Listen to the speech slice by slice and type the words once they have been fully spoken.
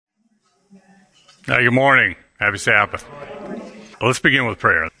Good morning. Happy Sabbath. Let's begin with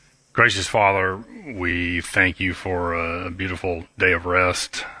prayer. Gracious Father, we thank you for a beautiful day of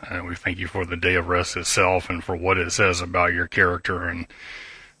rest. We thank you for the day of rest itself and for what it says about your character and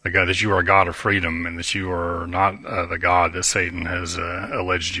God, that you are a God of freedom and that you are not the God that Satan has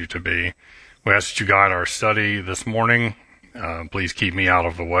alleged you to be. We ask that you guide our study this morning. Please keep me out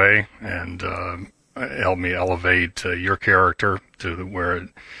of the way and help me elevate your character to where it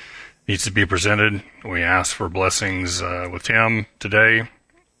needs to be presented. We ask for blessings with Tim today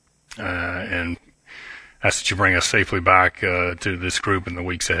and ask that you bring us safely back to this group in the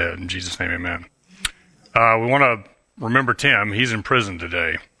weeks ahead. In Jesus' name, amen. We want to remember Tim. He's in prison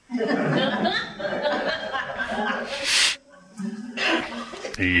today.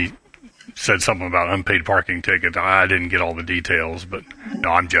 He said something about unpaid parking ticket. I didn't get all the details, but no,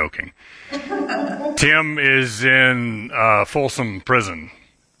 I'm joking. Tim is in Folsom Prison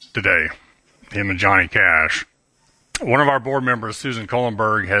today, him and Johnny Cash. One of our board members, Susan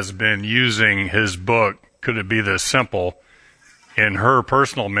Kohlenberg, has been using his book, Could It Be This Simple, in her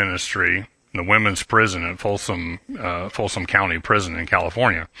personal ministry, the women's prison at Folsom County Prison in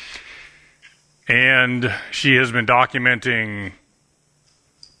California. And she has been documenting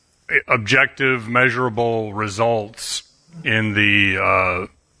objective, measurable results in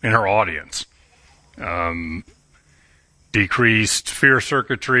her audience. Decreased fear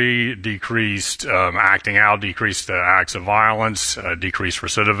circuitry, decreased acting out, decreased acts of violence, decreased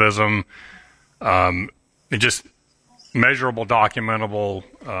recidivism, and just measurable, documentable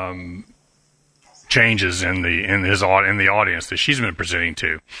changes in the audience that she's been presenting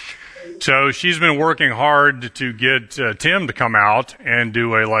to. So she's been working hard to get Tim to come out and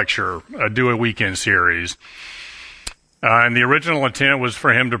do a lecture, do a weekend series. And the original intent was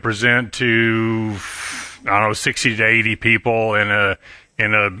for him to present to 60 to 80 people in a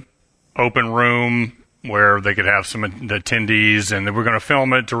open room where they could have some attendees, and we're going to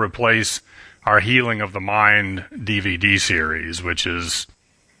film it to replace our Healing of the Mind DVD series, which is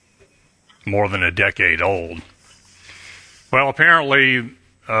more than a decade old. Well, apparently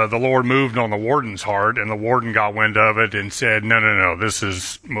the Lord moved on the warden's heart, and the warden got wind of it and said, "No,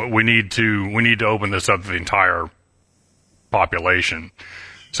 we need to open this up to the entire population."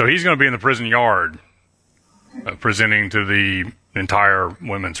 So he's going to be in the prison yard, presenting to the entire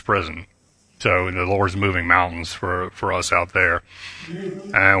women's prison. So the Lord's moving mountains for us out there,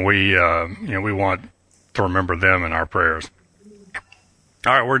 and we want to remember them in our prayers.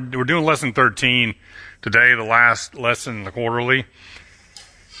 All right, we're doing lesson 13 today, the last lesson in the quarterly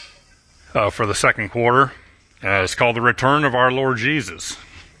for the second quarter. It's called "The Return of Our Lord Jesus."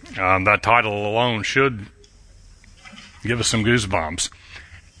 That title alone should give us some goosebumps.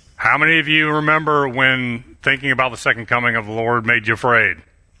 How many of you remember when thinking about the second coming of the Lord made you afraid?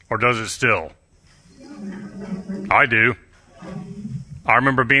 Or does it still? I do. I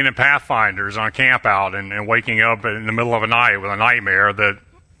remember being in Pathfinders on a camp out and waking up in the middle of a night with a nightmare that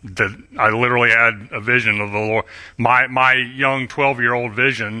I literally had a vision of the Lord. My young 12-year-old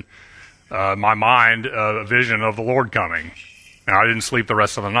vision, my mind, a vision of the Lord coming. And I didn't sleep the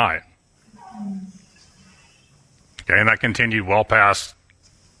rest of the night. Okay, and that continued well past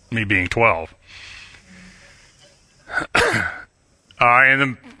me being 12.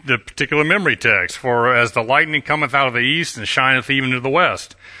 And the particular memory text, "For as the lightning cometh out of the east and shineth even to the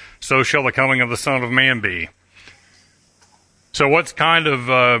west, so shall the coming of the Son of Man be." So what kind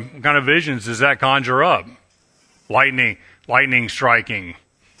of visions does that conjure up? Lightning striking.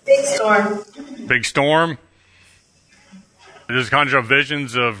 Big storm. Big storm? Does it conjure up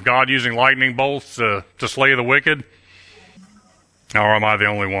visions of God using lightning bolts to slay the wicked? Or am I the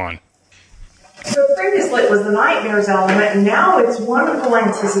only one? So previously it was the nightmares element, and now it's wonderful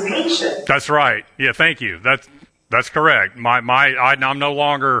anticipation. That's right. Yeah, thank you. That's correct. I'm no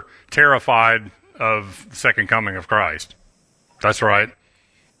longer terrified of the second coming of Christ. That's right.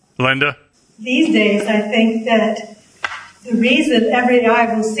 Linda? These days, I think that the reason every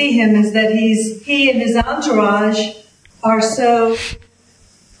eye will see him is that he and his entourage are so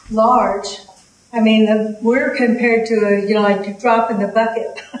large. I mean, we're compared to like a drop in the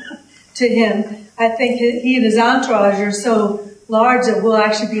bucket to him. I think he and his entourage are so large that we'll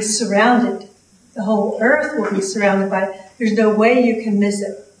actually be surrounded. The whole earth will be surrounded by it. There's no way you can miss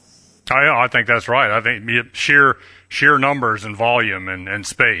it. I think that's right. I think sheer numbers and volume and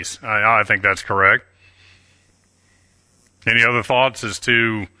space. I think that's correct. Any other thoughts as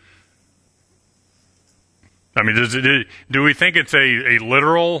to? I mean, do we think it's a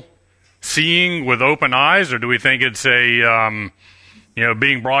literal seeing with open eyes, or do we think it's a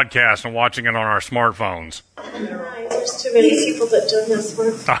being broadcast and watching it on our smartphones? There's too many people that do this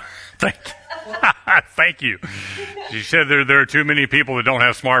work. Thank you. Thank you. She said there are too many people that don't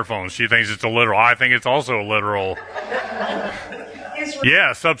have smartphones. She thinks it's a literal. I think it's also a literal.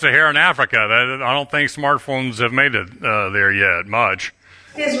 Yeah, sub-Saharan Africa. I don't think smartphones have made it there yet much.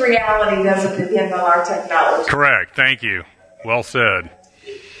 His reality doesn't depend on our technology. Correct. Thank you. Well said.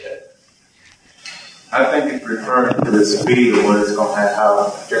 I think it's referring to the speed of what it's going to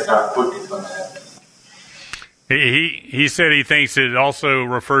have, just how quick it's going to happen. He said he thinks it also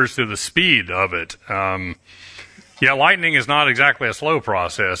refers to the speed of it. Yeah, lightning is not exactly a slow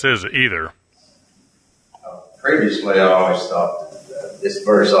process, is it, either? Previously, I always thought that this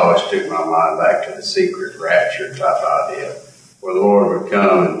verse always took my mind back to the secret rapture type idea, where the Lord would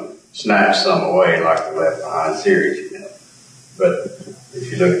come and snatch some away like the Left Behind series, But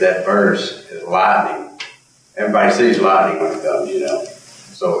if you look at that verse, it's lightning. Everybody sees lightning when it comes,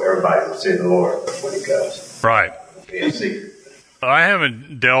 So everybody will see the Lord when he comes. Right. Be a secret. I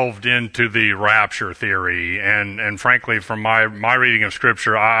haven't delved into the rapture theory, and frankly, from my reading of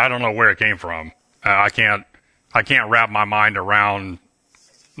Scripture, I don't know where it came from. I can't wrap my mind around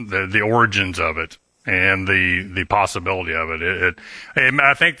the origins of it and the possibility of it.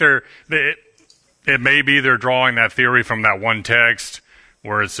 I think it may be they're drawing that theory from that one text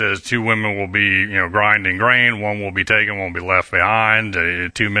where it says 2 women will be grinding grain, one will be taken, one will be left behind,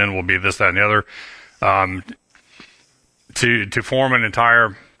 2 men will be this, that, and the other. To form an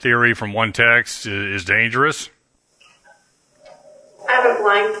entire theory from one text is dangerous. I have a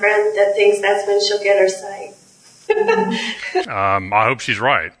blind friend that thinks that's when she'll get her sight. I hope she's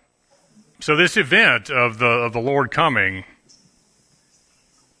right. So this event of the Lord coming,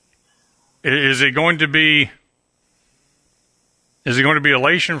 is it going to be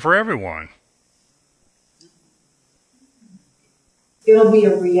elation for everyone? It'll be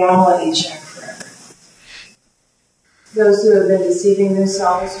a reality check for everyone. Those who have been deceiving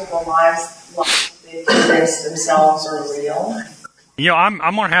themselves with the lies they've convinced themselves are real. I'm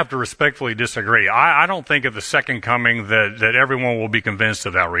going to have to respectfully disagree. I don't think at the second coming that everyone will be convinced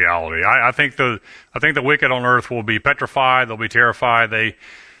of that reality. I think the wicked on earth will be petrified. They'll be terrified.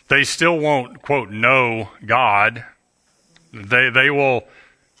 They still won't, quote, know God. They'll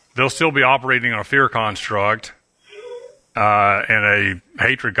still be operating on a fear construct and a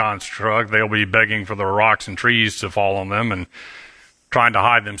hatred construct. They'll be begging for the rocks and trees to fall on them and trying to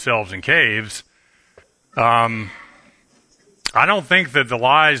hide themselves in caves. I don't think that the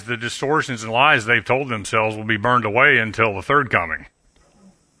lies, the distortions and lies they've told themselves will be burned away until the third coming.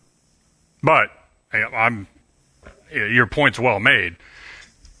 But your point's well made.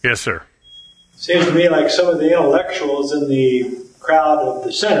 Yes, sir. Seems to me like some of the intellectuals in the crowd of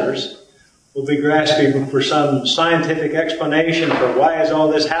the sinners will be grasping for some scientific explanation for why is all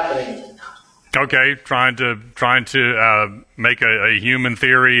this happening. Okay, trying to make a human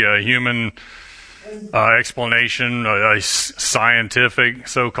theory, a human explanation, a scientific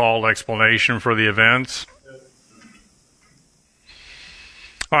so-called explanation for the events.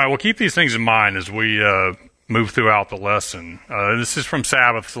 All right, we'll keep these things in mind as we move throughout the lesson. This is from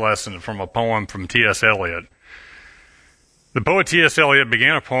Sabbath's lesson, from a poem from T.S. Eliot. The poet T.S. Eliot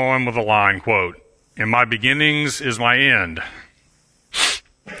began a poem with a line, quote, "In my beginnings is my end."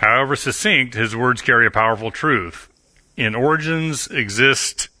 However succinct, his words carry a powerful truth. In origins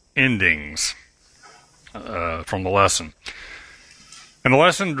exist endings. From the lesson. And the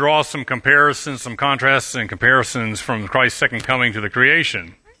lesson draws some comparisons, some contrasts and comparisons from Christ's second coming to the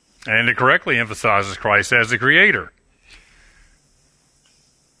creation. And it correctly emphasizes Christ as the creator.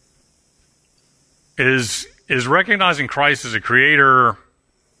 Is recognizing Christ as a creator,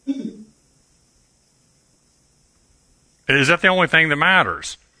 is that the only thing that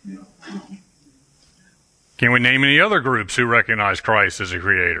matters? Can we name any other groups who recognize Christ as a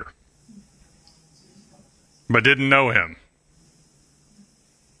creator but didn't know him?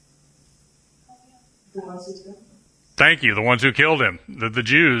 Thank you. The ones who killed him. The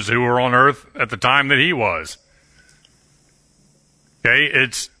Jews who were on earth at the time that he was. Okay,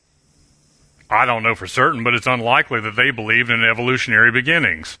 I don't know for certain, but it's unlikely that they believed in evolutionary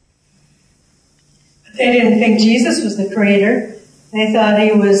beginnings. They didn't think Jesus was the creator. They thought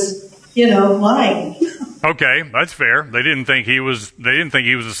he was, lying. Okay, that's fair. They didn't think he was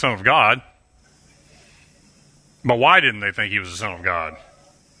the Son of God. But why didn't they think he was the Son of God?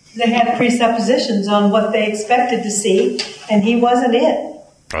 They had presuppositions on what they expected to see, and he wasn't it.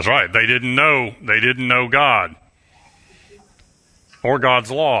 That's right. They didn't know God or God's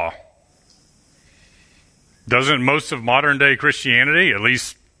law. Doesn't most of modern day Christianity, at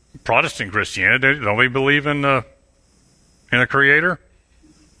least Protestant Christianity, don't they believe in a creator?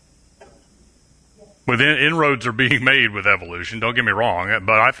 inroads are being made with evolution. Don't get me wrong,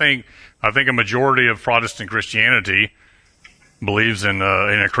 but I think a majority of Protestant Christianity believes in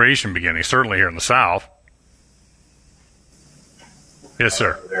a creation beginning. Certainly here in the South. Yes,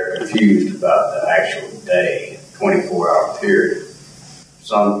 sir. They're confused about the actual day, 24-hour period.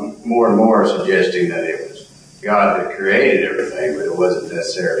 Some more and more are suggesting that it was God that created everything, but it wasn't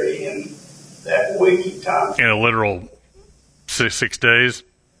necessarily in that waking time. In a literal 6 days.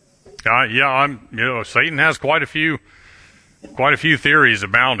 Satan has quite a few theories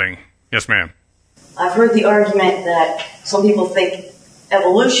abounding. Yes, ma'am. I've heard the argument that some people think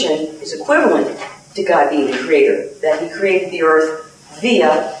evolution is equivalent to God being the creator, that he created the earth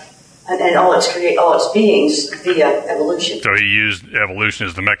via and all its beings via evolution. So he used evolution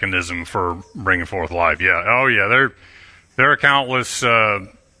as the mechanism for bringing forth life. Yeah. Oh, yeah. There are countless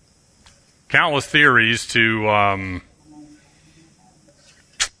theories to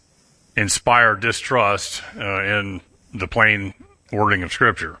inspire distrust in the plain wording of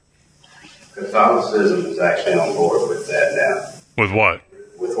Scripture. Catholicism is actually on board with that now. With what?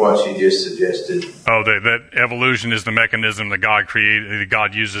 With what you just suggested. Oh, that evolution is the mechanism that God created, that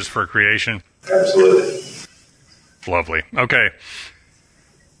God uses for creation? Absolutely. Lovely. Okay.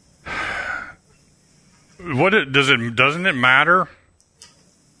 Doesn't it matter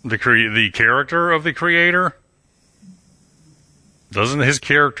the character of the Creator? Doesn't his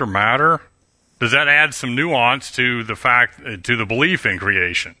character matter? Does that add some nuance to the belief in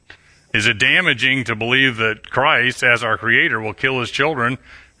creation? Is it damaging to believe that Christ, as our Creator, will kill his children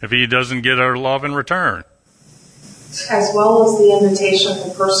if he doesn't get our love in return? As well as the invitation for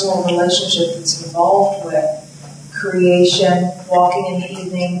personal relationship that's involved with creation, walking in the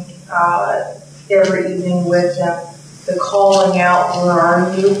evening, every evening with them, the calling out, where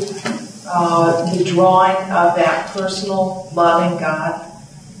are you? The drawing of that personal, loving God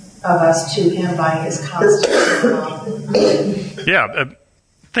of us to him by his constant love. Yeah.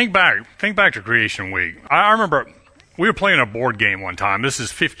 Think back to Creation Week. I remember we were playing a board game one time. This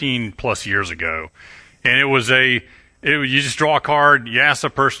is 15 plus years ago, and you just draw a card, you ask the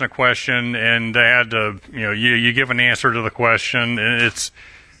person a question, and they had to, you give an answer to the question, and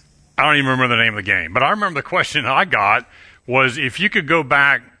I don't even remember the name of the game, but I remember the question I got was, if you could go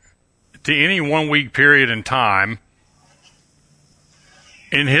back to any 1 week period in time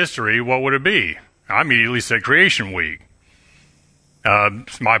in history, what would it be? I immediately said Creation Week.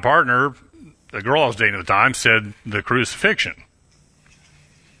 My partner, the girl I was dating at the time, said the crucifixion.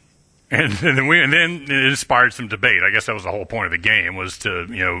 And then it inspired some debate. I guess that was the whole point of the game, was to,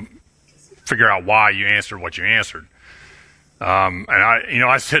 figure out why you answered what you answered. And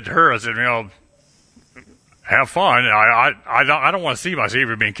I said to her, I said, have fun. I don't want to see my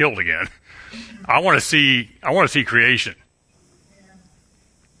Savior being killed again. I want to see creation.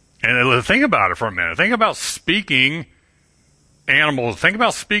 And think about it for a minute. Think about speaking animals. Think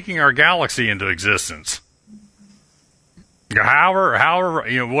about speaking our galaxy into existence. However,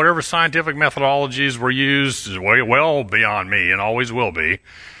 whatever scientific methodologies were used is way well beyond me and always will be.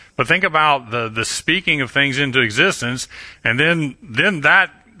 But think about the speaking of things into existence, and then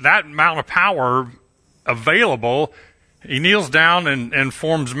that amount of power available, he kneels down and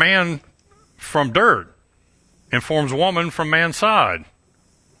forms man from dirt and forms woman from man's side.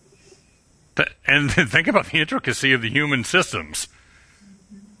 And think about the intricacy of the human systems.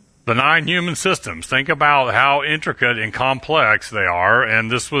 The 9 human systems. Think about how intricate and complex they are,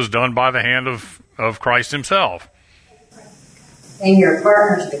 and this was done by the hand of Christ himself. In your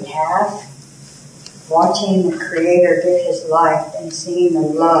partner's behalf, watching the Creator give his life and seeing the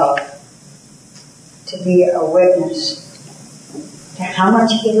love to be a witness to how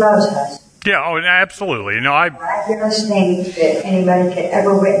much he loves us. Yeah, absolutely. Miraculous things that anybody could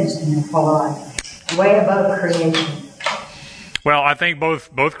ever witness in their whole life. Way above creation. Well, I think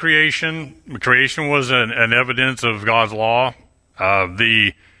both creation was an evidence of God's law.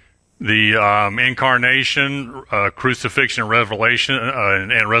 The incarnation, crucifixion, revelation,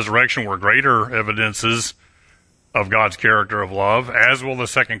 and resurrection were greater evidences of God's character of love, as will the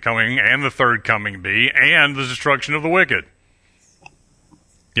second coming and the third coming be, and the destruction of the wicked.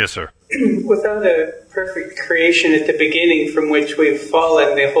 Yes, sir. Without a perfect creation at the beginning from which we've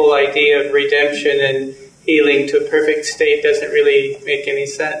fallen, the whole idea of redemption and healing to a perfect state doesn't really make any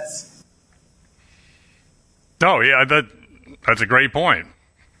sense. No, yeah, that's a great point.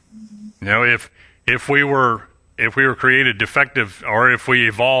 If we were created defective, or if we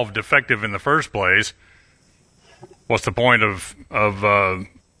evolved defective in the first place, what's the point of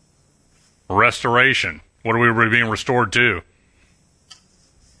restoration? What are we being restored to?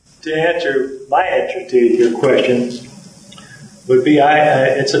 To answer my answer to your question would be,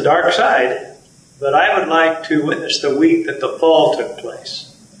 it's a dark side, but I would like to witness the week that the fall took place.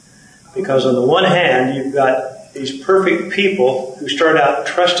 Because on the one hand, you've got these perfect people who start out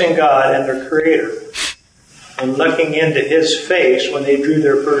trusting God and their Creator and looking into His face when they drew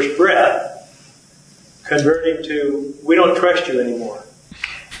their first breath, converting to, we don't trust you anymore.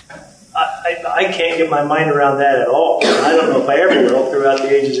 I can't get my mind around that at all. I don't know if I ever will throughout the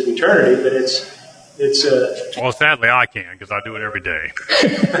ages of eternity, but it's well, sadly, I can, because I do it every day.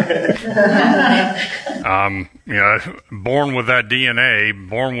 Born with that DNA,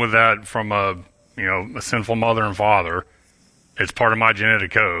 born with that from a sinful mother and father. It's part of my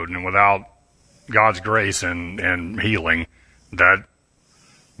genetic code, and without God's grace and healing,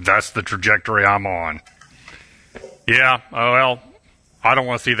 that's the trajectory I'm on. Yeah, well, I don't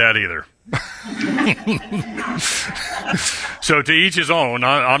want to see that either. So to each his own.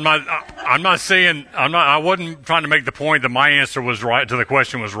 I wasn't trying to make the point that my answer was right, to the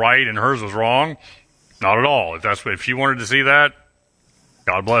question was right and hers was wrong. Not at all. If she wanted to see that,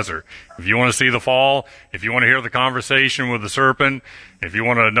 God bless her. If you want to see the fall, if you want to hear the conversation with the serpent, if you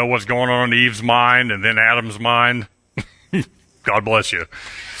want to know what's going on in Eve's mind and then Adam's mind, God bless you.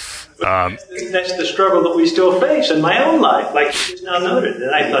 That's the struggle that we still face in my own life, like you just now noted.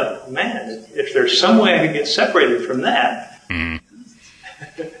 And I thought, man, if there's some way I could get separated from that. Mm.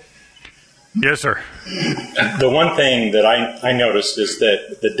 Yes, sir. The one thing that I noticed is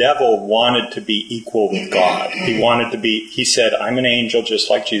that the devil wanted to be equal with God. He said, I'm an angel just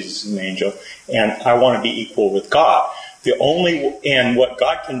like Jesus is an angel, and I want to be equal with God. And what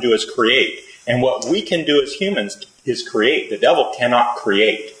God can do is create. And what we can do as humans is create. The devil cannot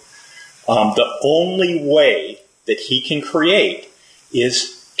create. The only way that he can create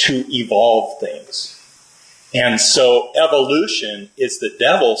is to evolve things. And so evolution is the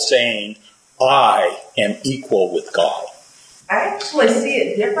devil saying, I am equal with God. I actually see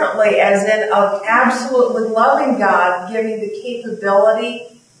it differently, as in of absolutely loving God, giving the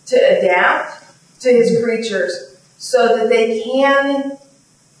capability to adapt to His creatures so that they can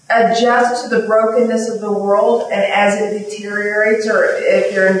adjust to the brokenness of the world, and as it deteriorates or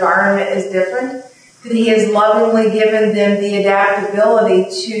if your environment is different, that He has lovingly given them the adaptability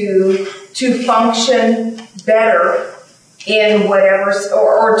to function better in whatever,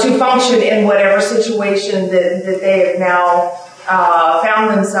 or to function in whatever situation that they have now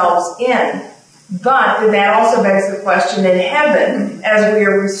found themselves in. But then that also begs the question, in heaven, as we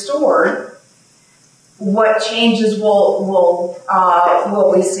are restored, what changes will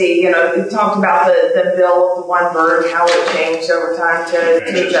we see? We talked about the bill of the one bird, how it changed over time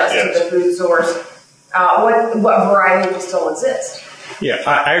to adjust to the food source. What variety will still exist? Yeah,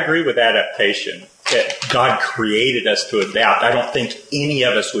 I agree with adaptation. That God created us to adapt. I don't think any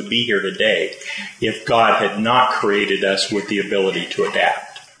of us would be here today if God had not created us with the ability to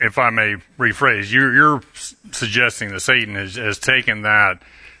adapt. If I may rephrase, you're suggesting that Satan has taken that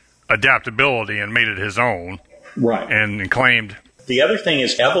adaptability and made it his own. Right. And claimed. The other thing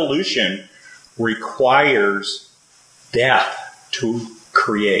is evolution requires death to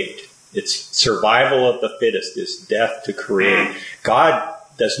create. It's survival of the fittest, is death to create. God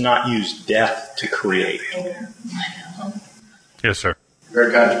does not use death to create. Yes, sir.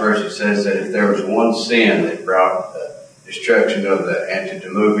 Very controversy says that if there was one sin that brought the destruction of the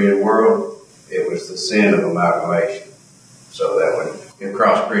antediluvian world, it was the sin of amalgamation. So that would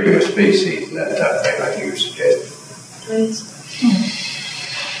crossbreeding of species and that type of thing, like you were suggesting.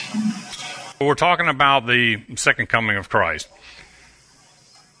 We're talking about the second coming of Christ.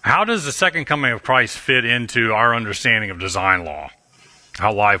 How does the second coming of Christ fit into our understanding of design law?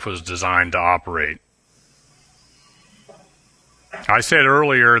 How life was designed to operate? I said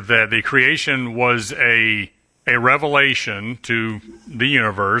earlier that the creation was a revelation to the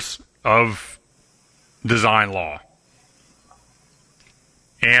universe of design law.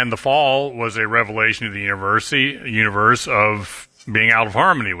 And the fall was a revelation to the universe of being out of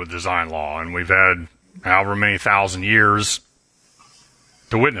harmony with design law. And we've had however many thousand years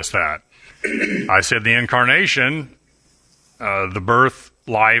to witness that. I said the incarnation, the birth,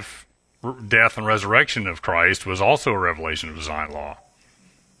 life, death, and resurrection of Christ was also a revelation of design law.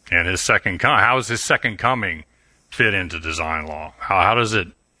 And His second coming, how does His second coming fit into design law? How does it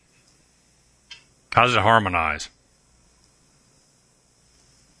harmonize?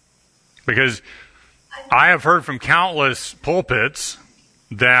 Because I have heard from countless pulpits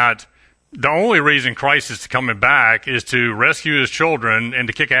that the only reason Christ is coming back is to rescue His children and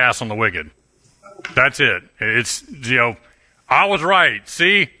to kick ass on the wicked. That's it. It's, I was right.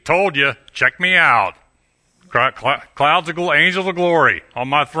 See? Told you. Check me out. Clouds of angels of glory on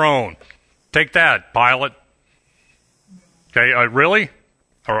my throne. Take that, Pilate. Okay, really?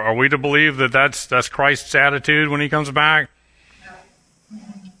 Are we to believe that that's Christ's attitude when he comes back?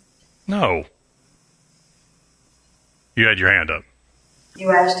 No. You had your hand up.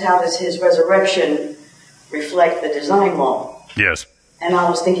 You asked how does his resurrection reflect the design law? Yes. And I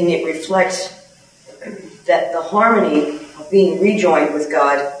was thinking it reflects that the harmony of being rejoined with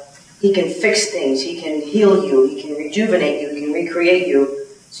God, he can fix things, he can heal you, he can rejuvenate you, he can recreate you,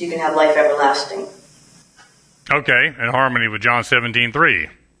 so you can have life everlasting. Okay, in harmony with John 17:3.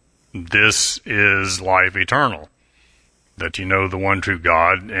 This is life eternal, that you know the one true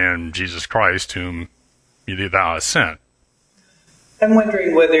God and Jesus Christ, whom thou hast sent. I'm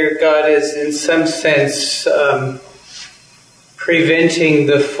wondering whether God is, in some sense, preventing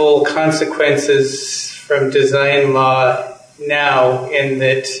the full consequences from design law now, in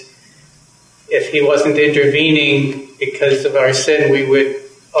that if he wasn't intervening because of our sin, we would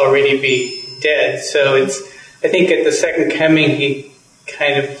already be dead. So I think at the second coming, he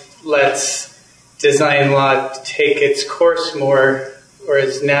kind of lets design law take its course more,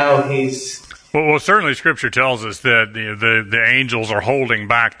 whereas now he's... Well, certainly Scripture tells us that the angels are holding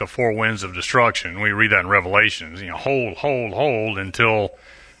back the four winds of destruction. We read that in Revelations. Hold until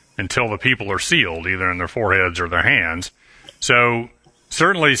the people are sealed, either in their foreheads or their hands. So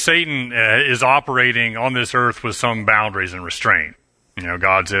certainly Satan is operating on this earth with some boundaries and restraint.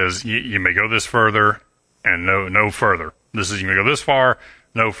 God says you may go this further and no further. You may go this far,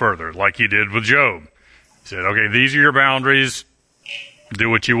 no further, like he did with Job. He said, okay, these are your boundaries. Do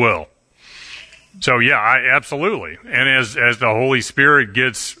what you will. So yeah, absolutely. And as the Holy Spirit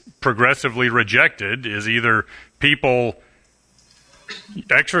gets progressively rejected, is either people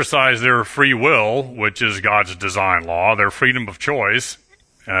exercise their free will, which is God's design law, their freedom of choice,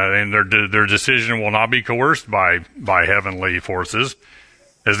 and their decision will not be coerced by heavenly forces.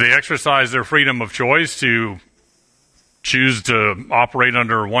 As they exercise their freedom of choice to choose to operate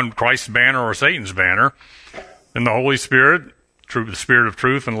under one Christ's banner or Satan's banner, then the Holy Spirit, the Spirit of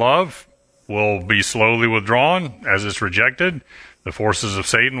truth and love, will be slowly withdrawn. As it's rejected, the forces of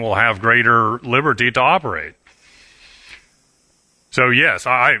Satan will have greater liberty to operate. So yes,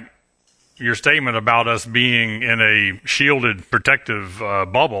 your statement about us being in a shielded, protective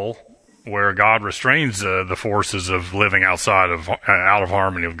bubble where God restrains the forces of living out of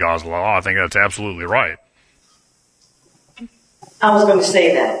harmony with God's law, I think that's absolutely right. I was going to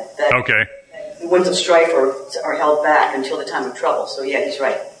say that okay. The winds of strife are held back until the time of trouble. So yeah, he's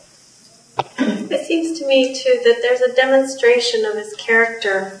right. It seems to me, too, that there's a demonstration of his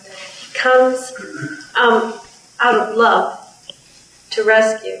character. He comes out of love to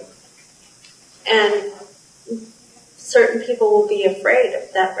rescue. And certain people will be afraid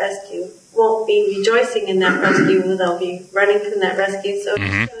of that rescue, won't be rejoicing in that rescue, they'll be running from that rescue. So it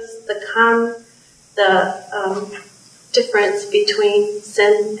shows the difference between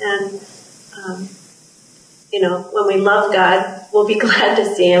sin and when we love God, we'll be glad to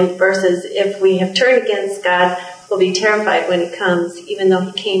see him, versus if we have turned against God, we'll be terrified when he comes, even though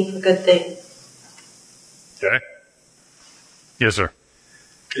he came for good things. Okay. Yes, sir.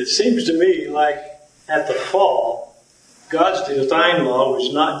 It seems to me like at the fall, God's design law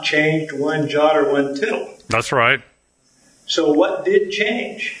was not changed one jot or one tittle. That's right. So what did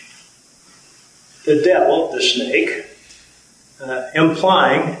change? The devil, the snake,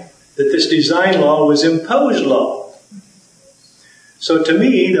 implying that this design law was imposed law. So to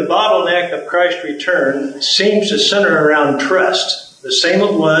me, the bottleneck of Christ's return seems to center around trust, the same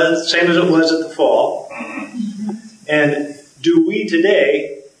as it was at the fall. And do we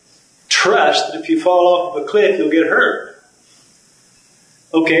today trust that if you fall off of a cliff, you'll get hurt?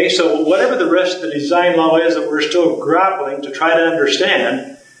 Okay, so whatever the rest of the design law is that we're still grappling to try to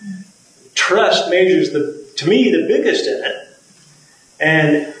understand, trust measures, to me, the biggest in it.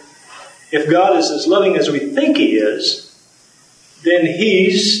 And if God is as loving as we think he is, then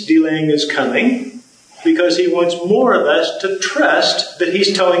he's delaying his coming because he wants more of us to trust that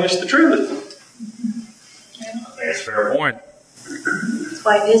he's telling us the truth. That's a fair point. That's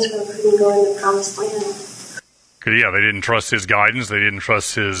why Israel couldn't go in the promised land. Because, they didn't trust his guidance. They didn't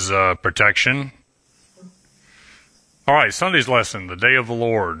trust his protection. All right, Sunday's lesson, the day of the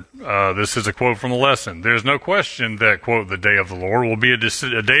Lord. This is a quote from the lesson. There's no question that, quote, the day of the Lord will be a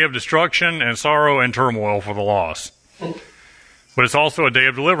day of destruction and sorrow and turmoil for the lost. But it's also a day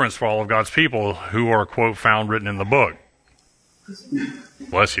of deliverance for all of God's people who are, quote, found written in the book.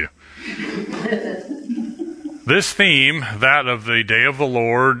 Bless you. This theme, that of the day of the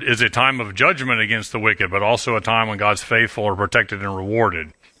Lord, is a time of judgment against the wicked, but also a time when God's faithful are protected and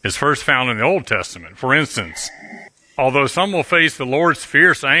rewarded. It's first found in the Old Testament. For instance, although some will face the Lord's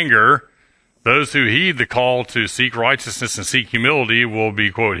fierce anger Those who heed the call to seek righteousness and seek humility will be,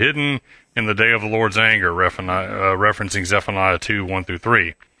 quote, hidden in the day of the Lord's anger, referencing Zephaniah 2, 1 through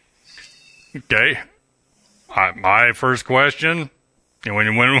 3. Okay. My first question, and when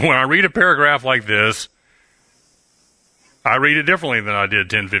I read a paragraph like this, I read it differently than I did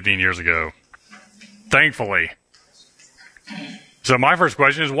 10, 15 years ago. Thankfully. So my first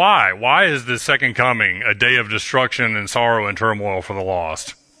question is why? Why is the second coming a day of destruction and sorrow and turmoil for the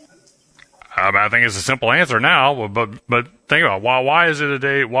lost? I think it's a simple answer now, but think about it. Why is it a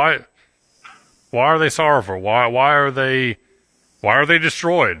day? Why are they sorrowful? Why are they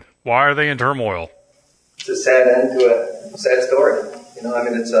destroyed? Why are they in turmoil? It's a sad end to a sad story.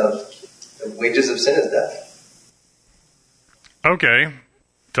 It's the wages of sin is death. Okay,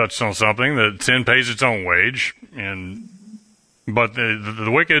 touched on something that sin pays its own wage, but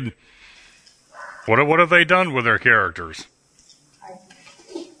the wicked, what have they done with their characters?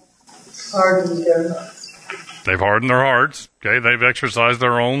 Hardened their hearts. They've hardened their hearts. Okay, they've exercised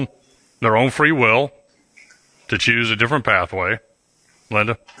their own free will to choose a different pathway.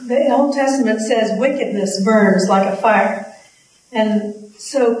 Linda? The Old Testament says wickedness burns like a fire. And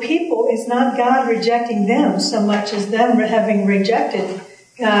so people, it's not God rejecting them so much as them having rejected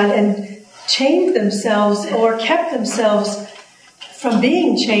God and chained themselves or kept themselves from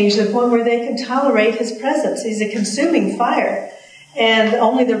being changed to the point where they can tolerate His presence. He's a consuming fire, and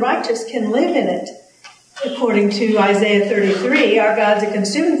only the righteous can live in it. According to Isaiah 33, our God's a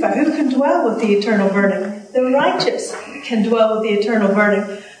consuming fire. Who can dwell with the eternal burning? The righteous can dwell with the eternal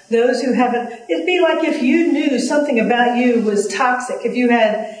burning. Those who haven't, it'd be like if you knew something about you was toxic. If you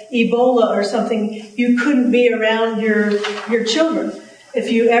had Ebola or something, you couldn't be around your children.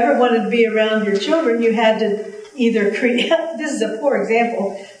 If you ever wanted to be around your children, you had to either create, this is a poor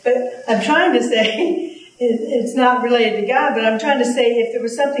example, but I'm trying to say, it's not related to God, but I'm trying to say if there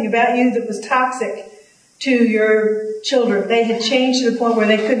was something about you that was toxic to your children, they had changed to the point where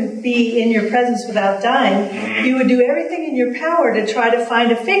they couldn't be in your presence without dying, you would do everything in your power to try to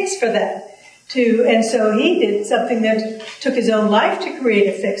find a fix for that. And so He did something that took His own life to create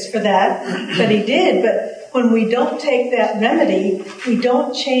a fix for that, but He did. But when we don't take that remedy, we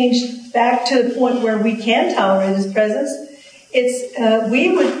don't change back to the point where we can tolerate His presence,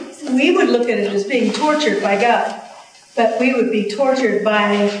 we would look at it as being tortured by God. But we would be tortured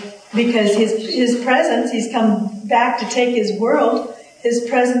because His presence, He's come back to take His world. His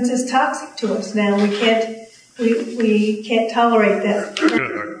presence is toxic to us now. We can't tolerate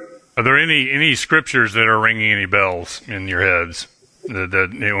that. Are there any scriptures that are ringing any bells in your heads? That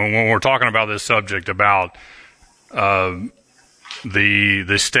when we're talking about this subject about the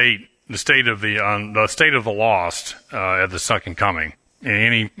state of the lost at the second coming,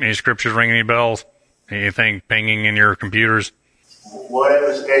 any scriptures ring any bells? Anything pinging in your computers?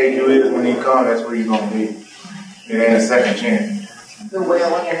 Whatever stage you is when He comes, that's where you're going to be. It ain't a second chance. The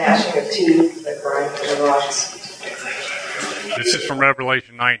wailing and gnashing of teeth, the crying for the rocks. This is from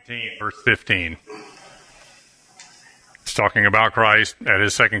Revelation 19, verse 15. It's talking about Christ at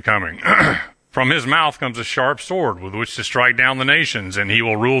His second coming. From His mouth comes a sharp sword with which to strike down the nations, and He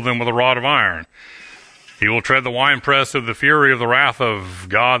will rule them with a rod of iron. He will tread the winepress of the fury of the wrath of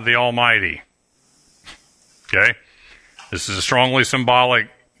God the Almighty. Okay? This is a strongly symbolic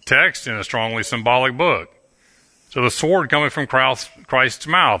text in a strongly symbolic book. So the sword coming from Christ's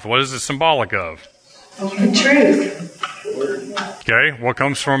mouth, what is it symbolic of? The truth. Okay, what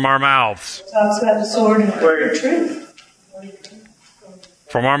comes from our mouths? Talks about the sword and the truth.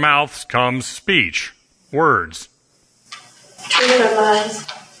 From our mouths comes speech, words. Truth or lies.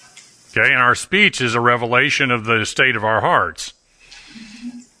 Okay, and our speech is a revelation of the state of our hearts,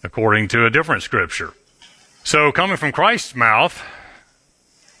 according to a different scripture. So coming from Christ's mouth,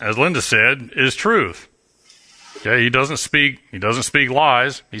 as Linda said, is truth. Okay, He doesn't speak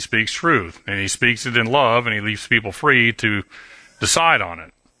lies, He speaks truth. And He speaks it in love, and He leaves people free to decide on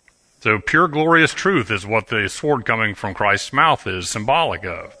it. So pure glorious truth is what the sword coming from Christ's mouth is symbolic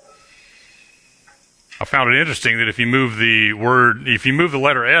of. I found it interesting that if you move the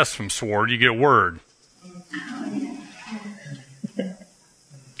letter S from sword, you get word.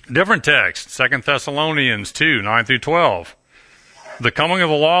 Different text, 2 Thessalonians 2, 9 through 12. The coming of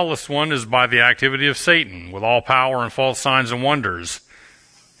the lawless one is by the activity of Satan, with all power and false signs and wonders,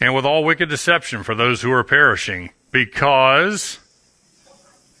 and with all wicked deception for those who are perishing, because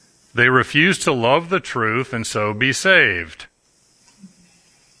they refuse to love the truth and so be saved.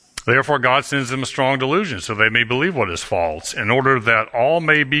 Therefore God sends them a strong delusion, so they may believe what is false, in order that all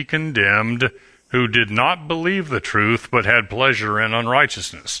may be condemned who did not believe the truth, but had pleasure in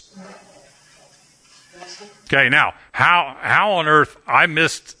unrighteousness. Okay, now, how on earth, I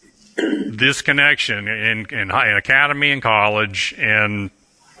missed this connection in academy and college and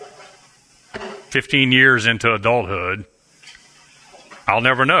 15 years into adulthood, I'll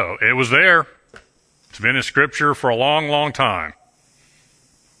never know. It was there. It's been in Scripture for a long, long time.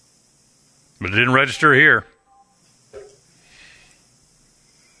 But it didn't register here.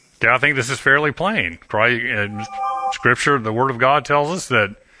 Yeah, I think this is fairly plain. Scripture, the Word of God tells us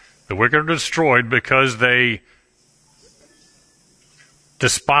that the wicked are destroyed because they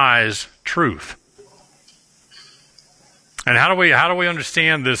despise truth. And how do we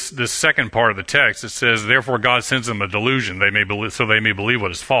understand this second part of the text? It says, "Therefore God sends them a delusion, so they may believe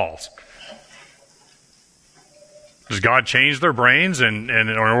what is false." Does God change their brains in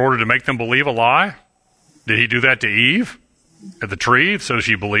order to make them believe a lie? Did He do that to Eve at the tree, so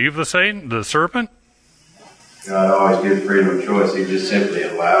she believed the serpent? God always gives freedom of choice. He just simply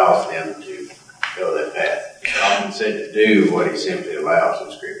allows them to go that path. He often said to do what He simply allows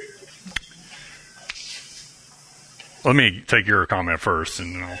in Scripture. Let me take your comment first.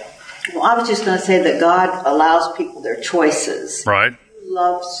 Well, I was just going to say that God allows people their choices. Right. You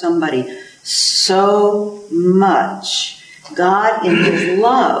love somebody so much. God, in His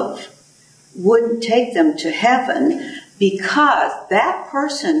love, wouldn't take them to heaven because that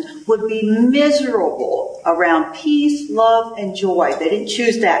person would be miserable around peace, love, and joy. They didn't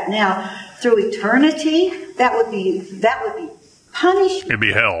choose that. Now, through eternity, that would be punishment. It'd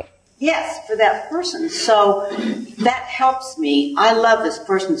be hell. Yes, for that person. So that helps me. I love this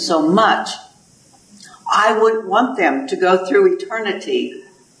person so much. I wouldn't want them to go through eternity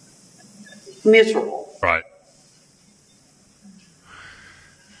miserable. Right.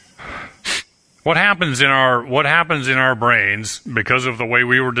 What happens in our brains because of the way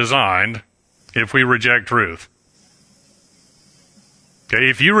we were designed if we reject truth? Okay,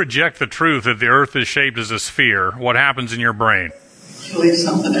 if you reject the truth that the earth is shaped as a sphere, what happens in your brain? You believe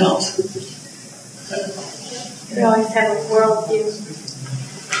something else. We always have a worldview.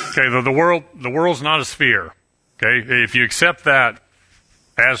 Okay, the world's not a sphere. Okay, if you accept that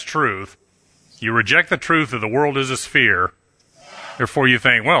as truth, you reject the truth that the world is a sphere. Therefore, you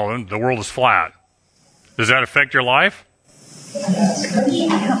think, well, the world is flat. Does that affect your life?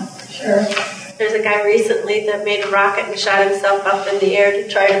 Yeah, sure. There's a guy recently that made a rocket and shot himself up in the air to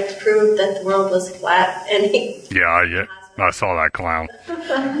try to prove that the world was flat, and Yeah, I saw that clown.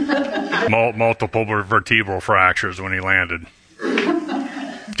 Multiple vertebral fractures when he landed.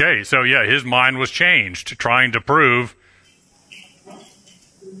 Okay, so yeah, his mind was changed, trying to prove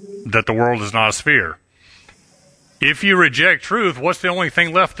that the world is not a sphere. If you reject truth, what's the only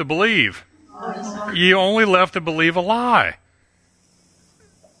thing left to believe? You only left to believe a lie.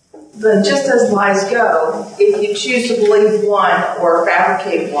 But just as lies go, if you choose to believe one or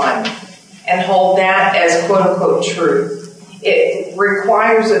fabricate one and hold that as quote-unquote truth, it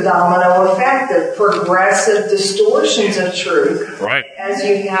requires a domino effect of progressive distortions of truth. Right. As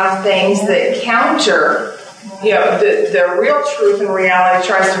you have things that counter, the real truth and reality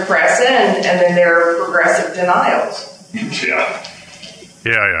tries to press in, and then there are progressive denials.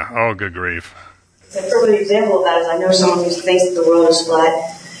 Yeah. Oh, good grief. A perfect example of that is I know someone who thinks that the world is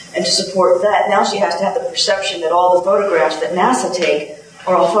flat, and to support that, now she has to have the perception that all the photographs that NASA take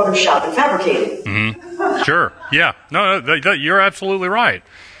are all photoshopped and fabricated. Mm-hmm. Sure. Yeah. No, you're absolutely right.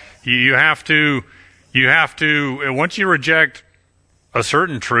 You have to. Once you reject a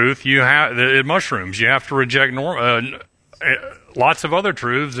certain truth, it mushrooms. You have to reject lots of other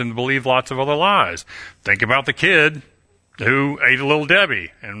truths and believe lots of other lies. Think about the kid who ate a Little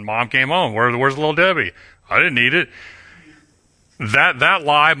Debbie, and mom came home. Where's Little Debbie? I didn't eat it. That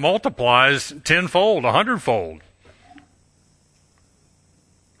lie multiplies 10-fold, 100-fold.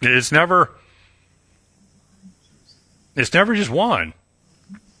 It's never just one.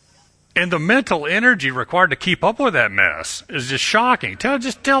 And the mental energy required to keep up with that mess is just shocking.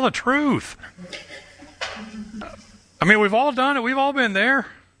 Just tell the truth. I mean, we've all done it. We've all been there.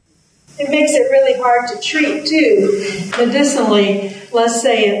 It makes it really hard to treat, too. Medicinally, let's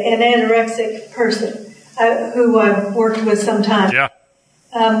say an anorexic person who I've worked with sometimes. Yeah.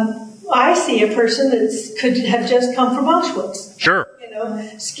 I see a person that could have just come from Auschwitz. Sure.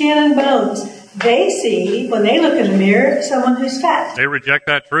 Skin and bones. They see, when they look in the mirror, someone who's fat. They reject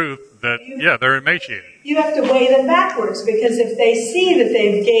that truth that, they're emaciated. You have to weigh them backwards, because if they see that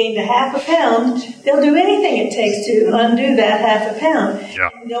they've gained a half a pound, they'll do anything it takes to undo that half a pound. Yeah.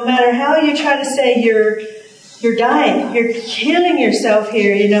 No matter how you try to say you're dying, you're killing yourself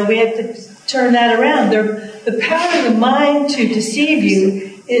here, we have to turn that around. The power of the mind to deceive you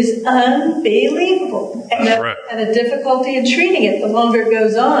is unbelievable. And the difficulty in treating it, the longer it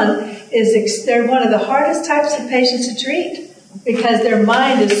goes on, they're one of the hardest types of patients to treat. because their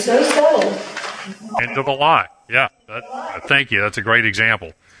mind is so settled. Into the lie. Yeah. Thank you. That's a great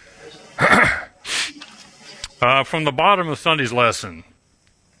example. From the bottom of Sunday's lesson,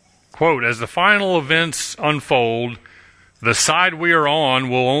 quote, as the final events unfold, the side we are on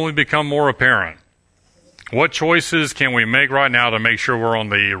will only become more apparent. What choices can we make right now to make sure we're on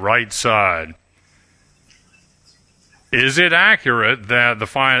the right side? Is it accurate that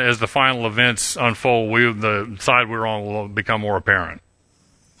as the final events unfold, the side we're on will become more apparent?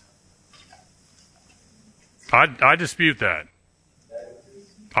 I dispute that.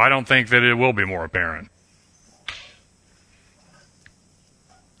 I don't think that it will be more apparent.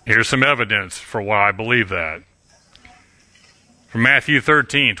 Here's some evidence for why I believe that. From Matthew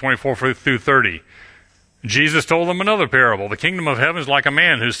 13, 24 through 30. Jesus told them another parable. The kingdom of heaven is like a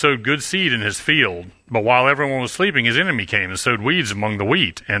man who sowed good seed in his field. But while everyone was sleeping, his enemy came and sowed weeds among the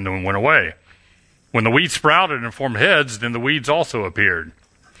wheat and then went away. When the wheat sprouted and formed heads, then the weeds also appeared.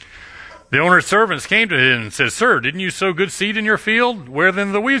 The owner's servants came to him and said, Sir, didn't you sow good seed in your field? Where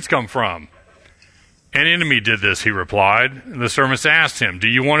then the weeds come from? An enemy did this, he replied. The servants asked him, Do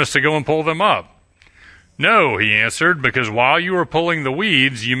you want us to go and pull them up? No, he answered, because while you are pulling the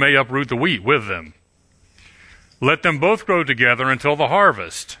weeds, you may uproot the wheat with them. Let them both grow together until the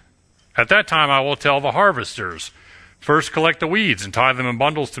harvest. At that time I will tell the harvesters, First collect the weeds and tie them in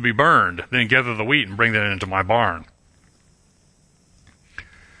bundles to be burned, then gather the wheat and bring them into my barn.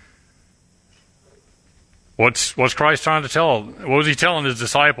 What's Christ trying to tell? What was he telling his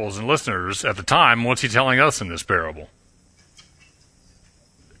disciples and listeners at the time? What's he telling us in this parable?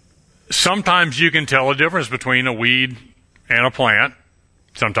 Sometimes you can tell a difference between a weed and a plant.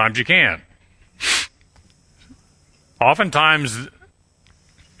 Sometimes you can't. Oftentimes,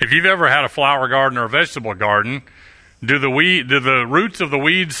 if you've ever had a flower garden or a vegetable garden, do the roots of the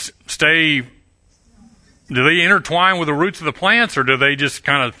weeds do they intertwine with the roots of the plants, or do they just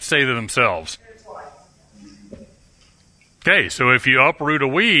kind of stay to themselves? Okay, so if you uproot a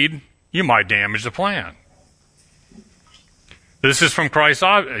weed, you might damage the plant. This is from Christ's.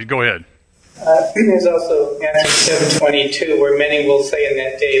 Go ahead. There's also Matthew 7:22, where many will say in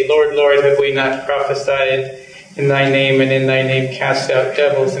that day, Lord, Lord, have we not prophesied in thy name, and in thy name cast out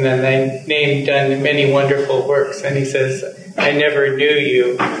devils, and in thy name done many wonderful works? And he says, I never knew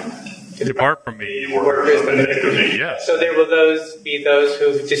you. Depart from me, you workers of iniquity. Yes. So there will be those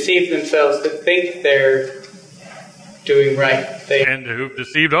who deceive themselves that think they're doing right. And who've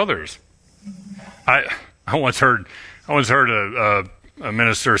deceived others. I once heard a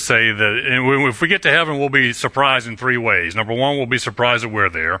minister say that if we get to heaven, we'll be surprised in three ways. Number one, we'll be surprised that we're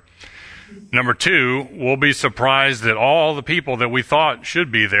there. Number two, we'll be surprised that all the people that we thought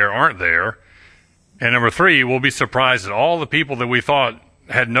should be there aren't there. And number three, we'll be surprised that all the people that we thought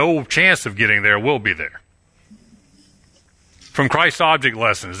had no chance of getting there will be there. From Christ's Object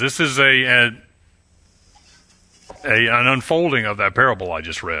Lessons, this is an unfolding of that parable I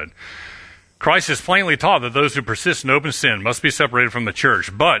just read. Christ has plainly taught that those who persist in open sin must be separated from the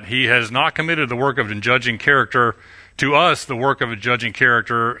church, but he has not committed the work of judging character to us, the work of judging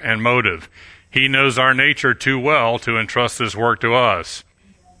character and motive. He knows our nature too well to entrust this work to us.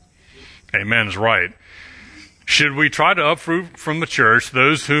 Amen is right. Should we try to uproot from the church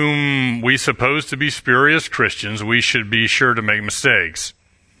those whom we suppose to be spurious Christians, we should be sure to make mistakes.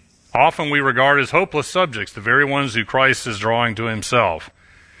 Often we regard as hopeless subjects the very ones who Christ is drawing to himself.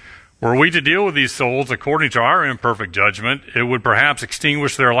 Were we to deal with these souls according to our imperfect judgment, it would perhaps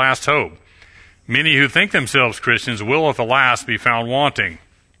extinguish their last hope. Many who think themselves Christians will at the last be found wanting.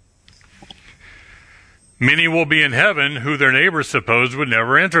 Many will be in heaven who their neighbors supposed would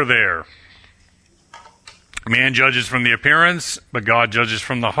never enter there. Man judges from the appearance, but God judges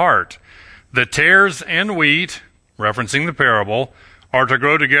from the heart. The tares and wheat, referencing the parable, are to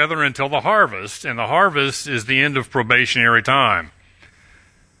grow together until the harvest, and the harvest is the end of probationary time.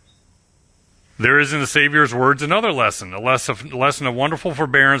 There is in the Savior's words another lesson, a lesson of wonderful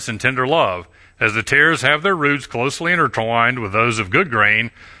forbearance and tender love. As the tares have their roots closely intertwined with those of good grain,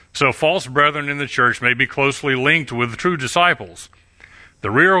 so false brethren in the church may be closely linked with true disciples.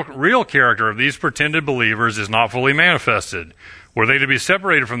 The real character of these pretended believers is not fully manifested. Were they to be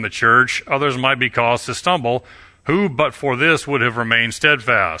separated from the church, others might be caused to stumble, who but for this would have remained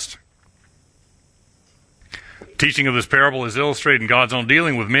steadfast. Teaching of this parable is illustrated in God's own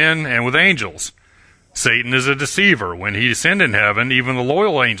dealing with men and with angels. Satan is a deceiver. When he sinned in heaven, even the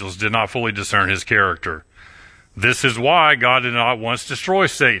loyal angels did not fully discern his character. This is why God did not once destroy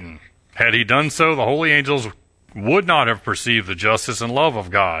Satan. Had he done so, the holy angels would not have perceived the justice and love of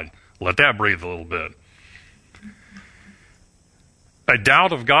God. Let that breathe a little bit. A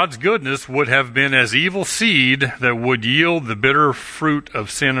doubt of God's goodness would have been as evil seed that would yield the bitter fruit of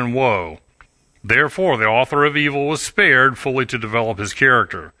sin and woe. Therefore, the author of evil was spared fully to develop his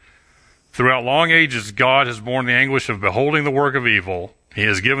character. Throughout long ages, God has borne the anguish of beholding the work of evil. He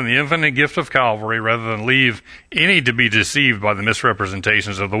has given the infinite gift of Calvary rather than leave any to be deceived by the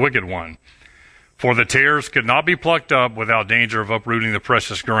misrepresentations of the wicked one. For the tares could not be plucked up without danger of uprooting the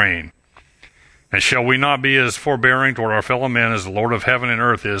precious grain. And shall we not be as forbearing toward our fellow men as the Lord of heaven and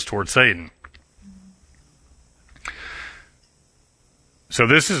earth is toward Satan? So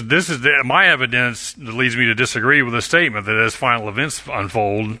this is my evidence that leads me to disagree with the statement that as final events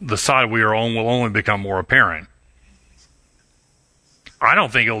unfold, the side we are on will only become more apparent. I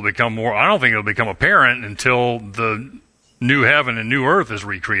don't think it'll become apparent until the new heaven and new earth is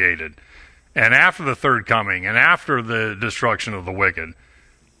recreated, and after the third coming, and after the destruction of the wicked.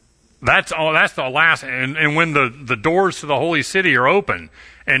 That's the last, and when the doors to the holy city are open,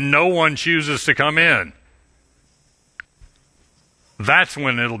 and no one chooses to come in. That's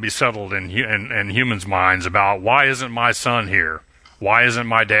when it'll be settled in humans' minds about, why isn't my son here? Why isn't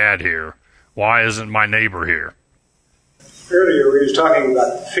my dad here? Why isn't my neighbor here? Earlier we were talking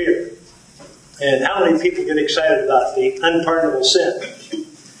about fear and how many people get excited about the unpardonable sin.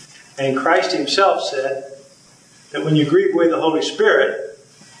 And Christ himself said that when you grieve away the Holy Spirit,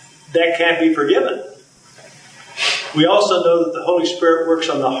 that can't be forgiven. We also know that the Holy Spirit works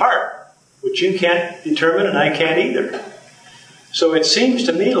on the heart, which you can't determine and I can't either. So it seems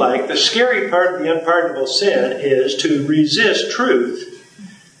to me like the scary part of the unpardonable sin is to resist truth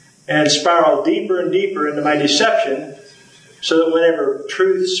and spiral deeper and deeper into my deception so that whenever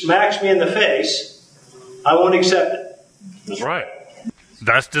truth smacks me in the face, I won't accept it. That's right.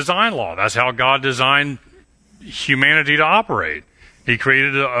 That's design law. That's how God designed humanity to operate. He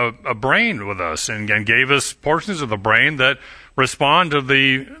created a brain with us and gave us portions of the brain that respond to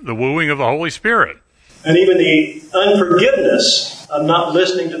the wooing of the Holy Spirit. And even the unforgiveness of not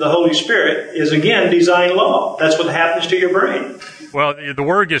listening to the Holy Spirit is, again, design law. That's what happens to your brain. Well, the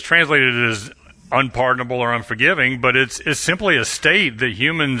word gets translated as unpardonable or unforgiving, but it's simply a state that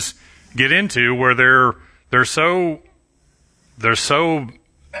humans get into where they're so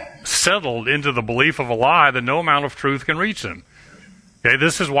settled into the belief of a lie that no amount of truth can reach them. Okay,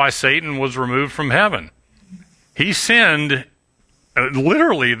 this is why Satan was removed from heaven. He sinned,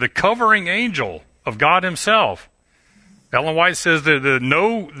 literally the covering angel of God himself. Ellen White says that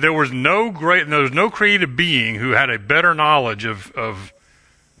there was no created being who had a better knowledge of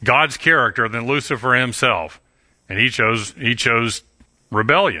God's character than Lucifer himself, and he chose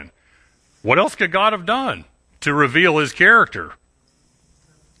rebellion. What else could God have done to reveal his character?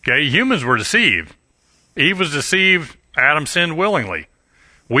 Okay, humans were deceived. Eve was deceived. Adam sinned willingly.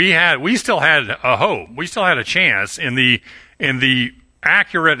 We still had a hope. We still had a chance in the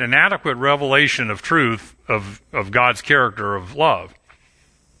accurate and adequate revelation of truth of God's character of love.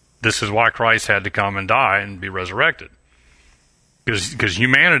 This is why Christ had to come and die and be resurrected. Because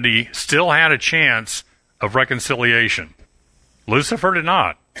humanity still had a chance of reconciliation. Lucifer did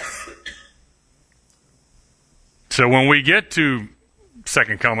not. So when we get to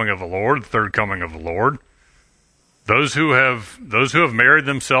second coming of the Lord, third coming of the Lord, those who have married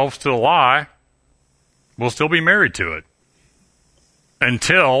themselves to the lie will still be married to it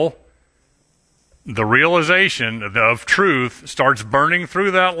until the realization of truth starts burning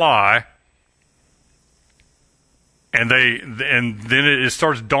through that lie, and then it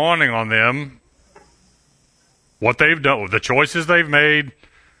starts dawning on them what they've done, the choices they've made,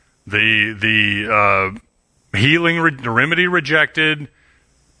 the the remedy rejected,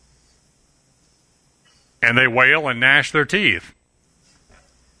 and they wail and gnash their teeth.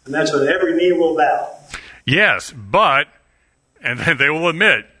 And that's when every knee will bow. Yes, and then they will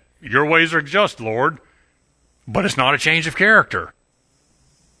admit, your ways are just, Lord, but it's not a change of character.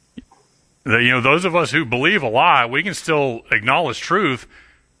 Those of us who believe a lie, we can still acknowledge truth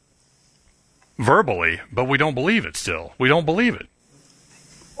verbally, but we don't believe it still. We don't believe it.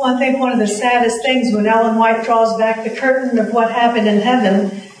 Well, I think one of the saddest things when Ellen White draws back the curtain of what happened in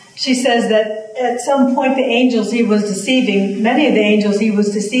heaven, she says that at some point the angels he was deceiving, many of the angels he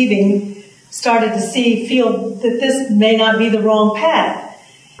was deceiving, started to feel that this may not be the wrong path.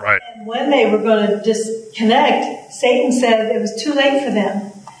 Right. And when they were going to disconnect, Satan said it was too late for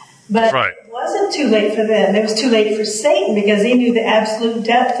them. But right. It wasn't too late for them. It was too late for Satan because he knew the absolute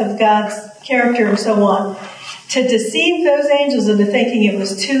depth of God's character and so on. To deceive those angels into thinking it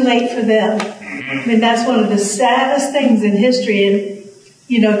was too late for them. I mean, that's one of the saddest things in history. And,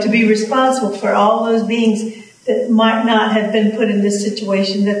 to be responsible for all those beings that might not have been put in this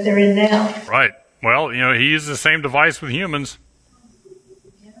situation that they're in now. Right. Well, he used the same device with humans.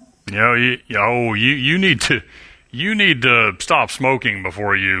 You need to stop smoking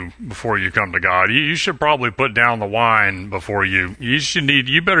before you come to God. You should probably put down the wine before you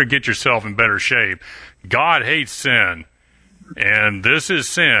better get yourself in better shape. God hates sin, and this is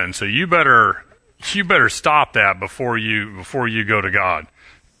sin, so you better stop that before you go to God.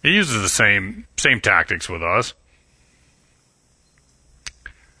 He uses the same tactics with us.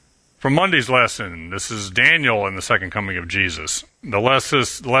 From Monday's lesson, this is Daniel and the second coming of Jesus. The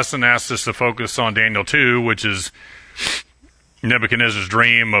lesson asks us to focus on Daniel 2, which is Nebuchadnezzar's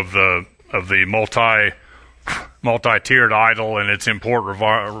dream of the multi-tiered idol and its import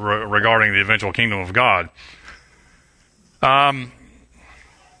regarding the eventual kingdom of God.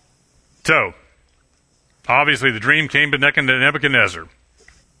 So, obviously the dream came to Nebuchadnezzar.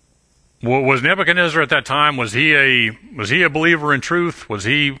 Was Nebuchadnezzar at that time, was he a believer in truth? Was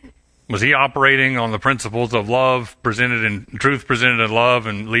he operating on the principles of love presented in love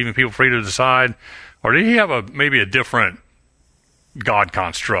and leaving people free to decide? Or did he have maybe a different God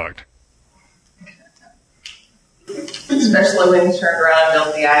construct? Especially when he turned around and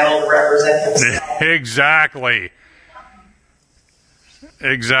built the idol to represent himself. Exactly.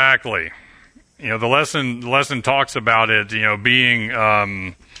 The lesson talks about it,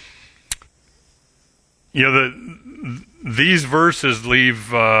 being, these verses leave,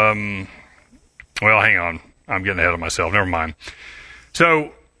 hang on. I'm getting ahead of myself. Never mind.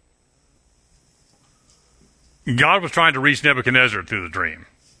 So, God was trying to reach Nebuchadnezzar through the dream.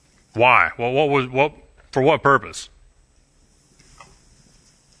 Why? Well, for what purpose?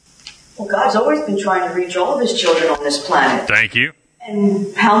 Well, God's always been trying to reach all of his children on this planet. Thank you.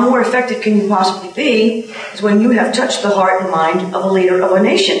 And how more effective can you possibly be is when you have touched the heart and mind of a leader of a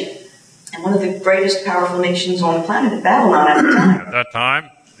nation. And one of the greatest powerful nations on the planet, Babylon at the time. At that time,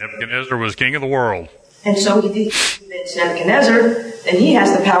 Nebuchadnezzar was king of the world. And so he did convince Nebuchadnezzar, and he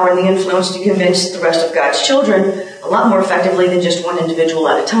has the power and the influence to convince the rest of God's children a lot more effectively than just one individual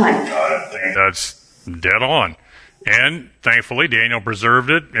at a time. I think that's dead on. And thankfully, Daniel preserved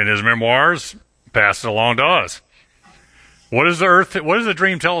it in his memoirs, passed it along to us. What does the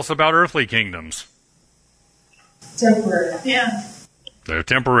dream tell us about earthly kingdoms? Temporary. Yeah. They're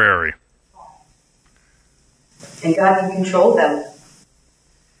temporary. And God can control them.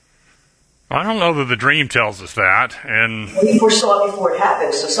 I don't know that the dream tells us that. And he foresaw it before it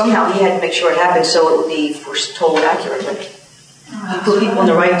happened, so somehow he had to make sure it happened so it would be foretold accurately. He put people in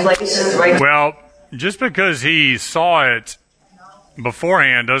the right place. Well, just because he saw it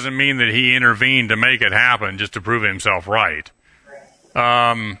beforehand doesn't mean that he intervened to make it happen just to prove himself right.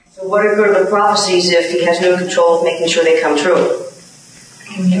 So what are good of the prophecies if he has no control of making sure they come true?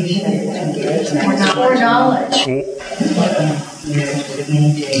 More knowledge.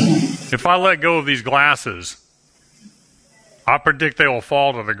 If I let go of these glasses, I predict they will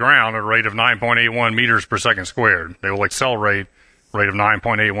fall to the ground at a rate of 9.81 meters per second squared. They will accelerate at a rate of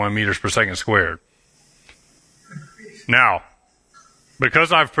 9.81 meters per second squared. Now,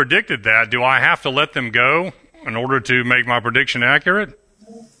 because I've predicted that, do I have to let them go in order to make my prediction accurate?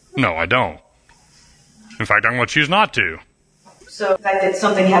 No, I don't. In fact, I'm going to choose not to. So the fact that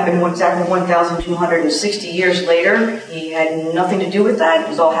something happened exactly 1,260 years later, he had nothing to do with that? It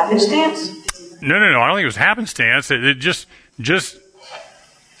was all happenstance? No. I don't think it was happenstance. It just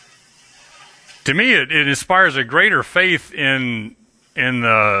to me, it inspires a greater faith in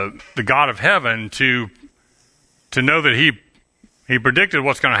the God of heaven to know that he predicted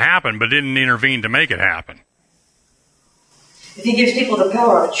what's going to happen, but didn't intervene to make it happen. If he gives people the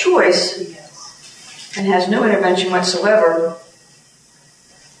power of choice and has no intervention whatsoever,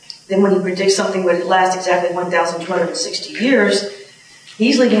 then when he predicts something would last exactly 1,260 years,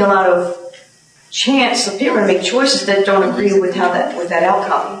 he's leaving a lot of chance of people to make choices that don't agree with that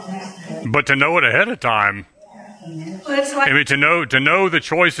outcome. But to know it ahead of time, to know the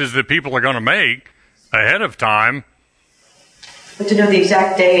choices that people are going to make ahead of time. But to know the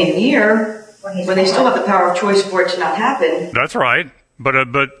exact day and year, when they still have the power of choice for it to not happen. That's right. But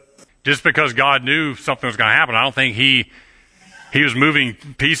just because God knew something was going to happen, I don't think he was moving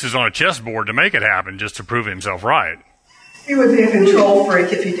pieces on a chessboard to make it happen just to prove himself right. He would be a control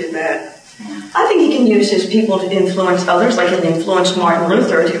freak if he did that. I think he can use his people to influence others, like he influenced Martin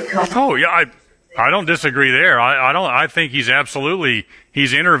Luther to come. Oh yeah, I don't disagree there. I think he's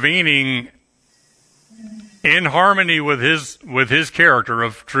intervening in harmony with his character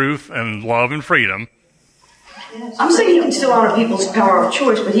of truth and love and freedom. I'm saying he can still honor people's power of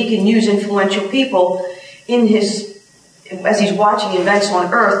choice, but he can use influential people as he's watching events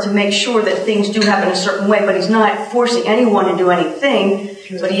on earth to make sure that things do happen a certain way, but he's not forcing anyone to do anything,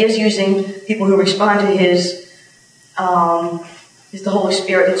 but he is using people who respond to his It's the Holy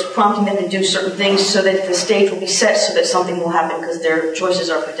Spirit that's prompting them to do certain things so that the stage will be set so that something will happen because their choices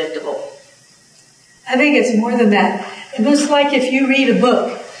are predictable. I think it's more than that. It looks like if you read a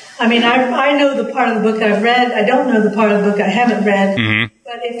book. I mean, I know the part of the book I've read. I don't know the part of the book I haven't read. Mm-hmm.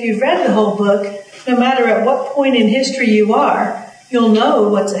 But if you've read the whole book, no matter at what point in history you are, you'll know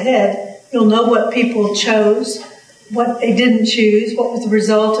what's ahead. You'll know what people chose, what they didn't choose, what was the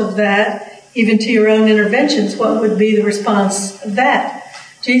result of that. Even to your own interventions, what would be the response of that?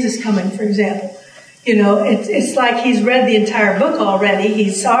 Jesus coming, for example. You know, it's like he's read the entire book already.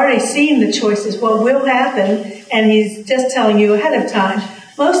 He's already seen the choices, what will happen, and he's just telling you ahead of time.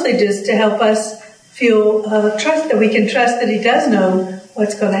 Mostly just to help us feel trust that we can trust that he does know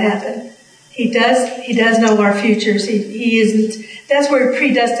what's going to happen. He does know our futures. He isn't. That's where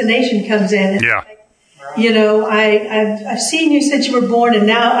predestination comes in. Yeah. You know, I've seen you since you were born, and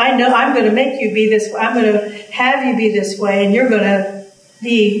now I know I'm going to make you be this way. I'm going to have you be this way, and you're going to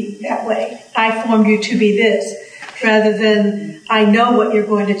be that way. I formed you to be this, rather than I know what you're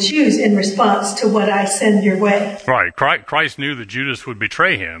going to choose in response to what I send your way. Right. Christ knew that Judas would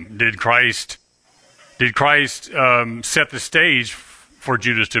betray him. Did Christ set the stage for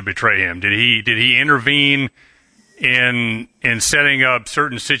Judas to betray him? Did he intervene in setting up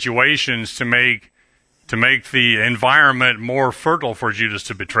certain situations to make the environment more fertile for Judas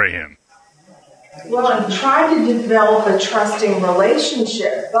to betray him? Well, he tried to develop a trusting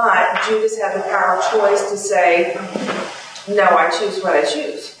relationship, but Judas had the power of choice to say, no, I choose what I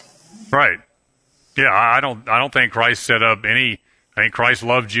choose. Right. Yeah, I don't think Christ set up any. I think Christ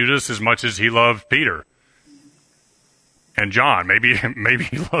loved Judas as much as he loved Peter and John. Maybe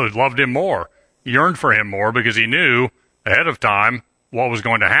he loved him more. He yearned for him more because he knew ahead of time what was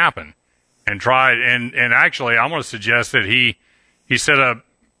going to happen. And tried, and actually, I'm going to suggest that he set up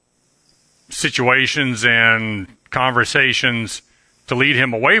situations and conversations to lead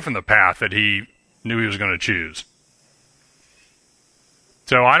him away from the path that he knew he was going to choose.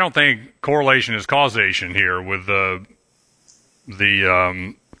 So I don't think correlation is causation here with the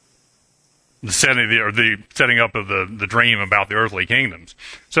setting up of the dream about the earthly kingdoms.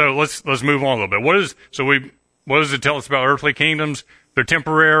 So let's move on a little bit. What does it tell us about earthly kingdoms? They're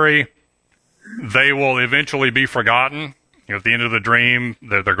temporary. They will eventually be forgotten. You know, at the end of the dream,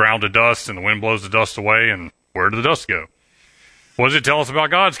 they're ground to dust, and the wind blows the dust away, and where did the dust go? What does it tell us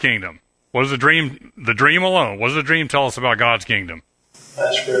about God's kingdom? What does the dream alone, what does the dream tell us about God's kingdom?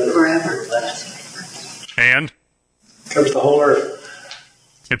 Lasts forever. And? Covers the whole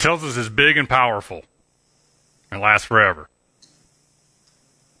earth. It tells us it's big and powerful and lasts forever.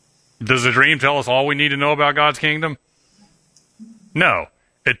 Does the dream tell us all we need to know about God's kingdom? No.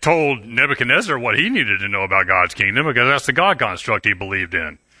 It told Nebuchadnezzar what he needed to know about God's kingdom because that's the God construct he believed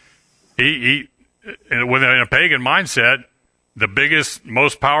in. He within a pagan mindset, the biggest,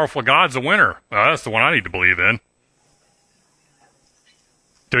 most powerful God's the winner. Well, that's the one I need to believe in.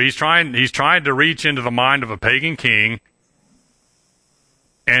 So he's trying to reach into the mind of a pagan king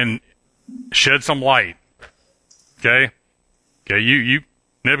and shed some light. Okay, you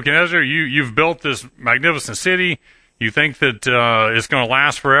Nebuchadnezzar, you've built this magnificent city. You think that it's going to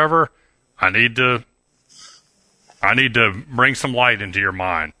last forever? I need to bring some light into your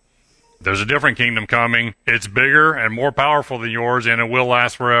mind. There's a different kingdom coming. It's bigger and more powerful than yours, and it will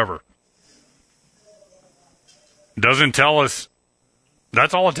last forever. It doesn't tell us.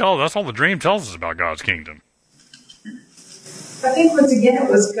 That's all it tells. That's all the dream tells us about God's kingdom. I think once again it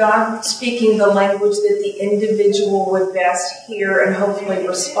was God speaking the language that the individual would best hear and hopefully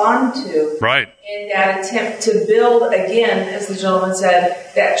respond to. Right. In that attempt to build, again, as the gentleman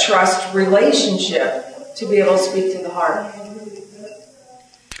said, that trust relationship to be able to speak to the heart.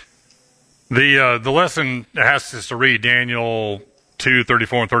 The lesson asks us to read Daniel 2,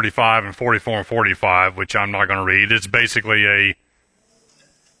 34 and 35 and 44 and 45, which I'm not going to read. It's basically a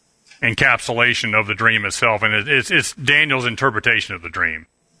encapsulation of the dream itself, and it's Daniel's interpretation of the dream,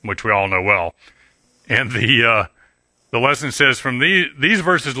 which we all know well. And the lesson says, from these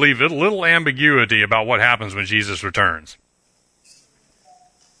verses leave little ambiguity about what happens when Jesus returns.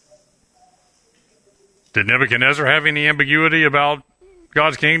 Did Nebuchadnezzar have any ambiguity about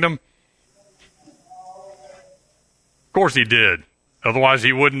God's kingdom? Of course he did. Otherwise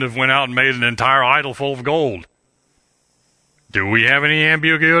he wouldn't have went out and made an entire idol full of gold. Do we have any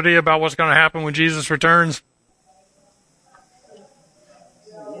ambiguity about what's going to happen when Jesus returns?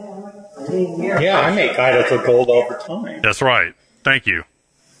 Yeah, I make idols of gold all the time. That's right. Thank you.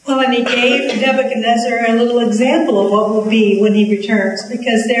 Well, and he gave Nebuchadnezzar a little example of what will be when he returns,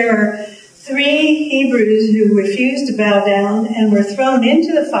 because there are 3 Hebrews who refused to bow down and were thrown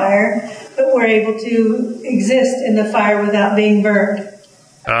into the fire, but were able to exist in the fire without being burned.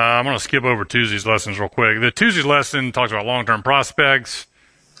 I'm going to skip over Tuesday's lessons real quick. The Tuesday's lesson talks about long-term prospects,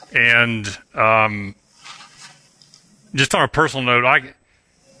 and just on a personal note,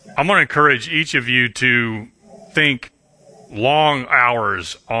 I'm going to encourage each of you to think long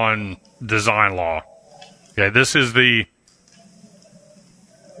hours on design law. Okay, this is when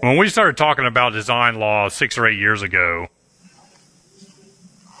we started talking about design law 6 or 8 years ago,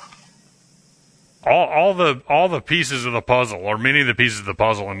 all the pieces of the puzzle, or many of the pieces of the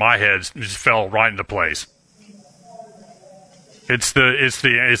puzzle in my head, just fell right into place. It's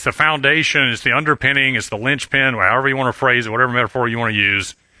the foundation, it's the underpinning, it's the linchpin, however you want to phrase it, whatever metaphor you want to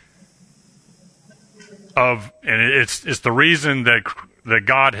use. And it's the reason that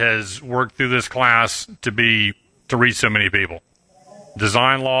God has worked through this class to reach so many people.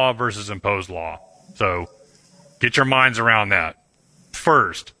 Design law versus imposed law. So get your minds around that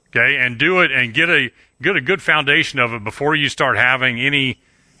first, okay? And do it and get a good foundation of it before you start having any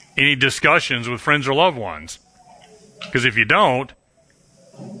discussions with friends or loved ones. Because if you don't,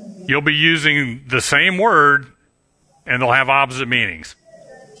 you'll be using the same word and they'll have opposite meanings.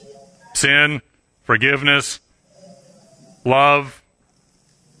 Sin, forgiveness, love.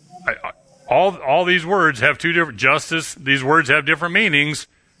 All these words have two different justice. These words have different meanings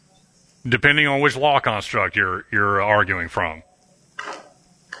depending on which law construct you're arguing from.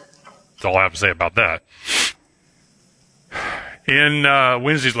 That's all I have to say about that. In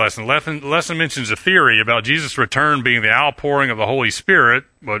Wednesday's lesson mentions a theory about Jesus' return being the outpouring of the Holy Spirit,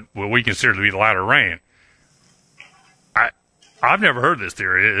 what we consider to be the latter rain. I've never heard this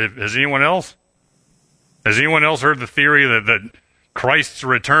theory. Has anyone else? Has anyone else heard the theory that Christ's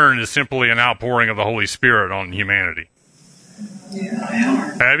return is simply an outpouring of the Holy Spirit on humanity? Yeah, I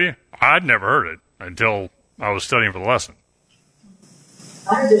have. Have you? I'd never heard it until I was studying for the lesson.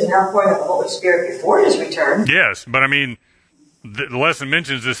 I heard there's an outpouring of the Holy Spirit before his return. Yes, but I mean, the lesson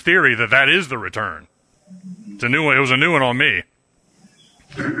mentions this theory that is the return. It's a new one. It was a new one on me.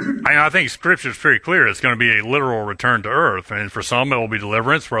 I think Scripture is very clear. It's going to be a literal return to earth, and for some it will be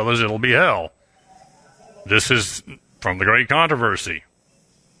deliverance, for others it will be hell. This is from the Great Controversy.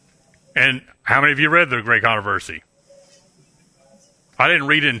 And how many of you read the Great Controversy? I didn't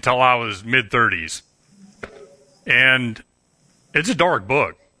read it until I was mid-30s. And it's a dark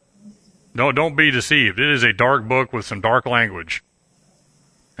book. No, don't be deceived. It is a dark book with some dark language.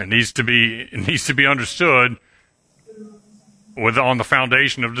 It needs to be understood on the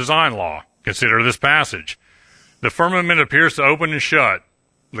foundation of design law. Consider this passage. The firmament appears to open and shut.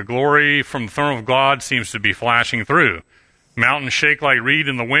 The glory from the throne of God seems to be flashing through. Mountains shake like reed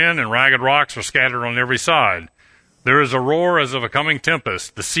in the wind, and ragged rocks are scattered on every side. There is a roar as of a coming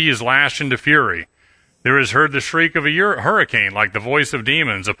tempest. The sea is lashed into fury. There is heard the shriek of a hurricane, like the voice of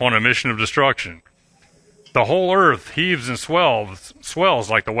demons upon a mission of destruction. The whole earth heaves and swells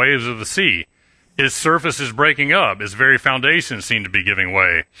like the waves of the sea. Its surface is breaking up. Its very foundations seem to be giving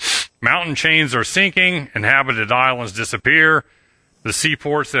way. Mountain chains are sinking. Inhabited islands disappear. The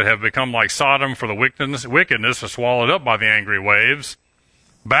seaports that have become like Sodom for the wickedness are swallowed up by the angry waves.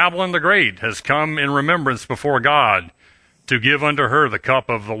 Babylon the Great has come in remembrance before God to give unto her the cup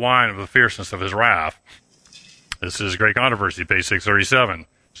of the wine of the fierceness of his wrath. This is Great Controversy, page 637.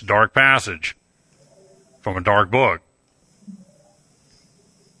 It's a dark passage from a dark book.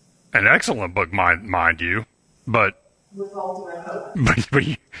 An excellent book, mind you, but With ultimate hope.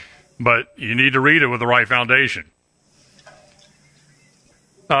 but you need to read it with the right foundation.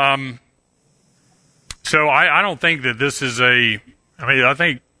 So I don't think that this is I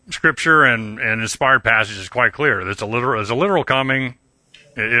think Scripture and inspired passage is quite clear. There's a literal coming.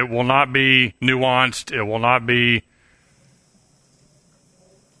 It will not be nuanced.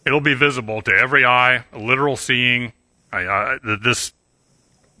 It'll be visible to every eye, a literal seeing. This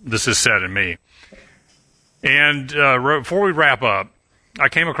is said in me. And before we wrap up, I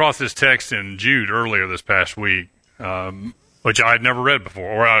came across this text in Jude earlier this past week, which I had never read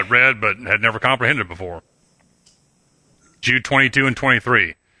before, or I had read but had never comprehended before. Jude 22 and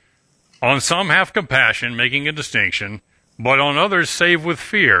 23. On some have compassion, making a distinction, but on others save with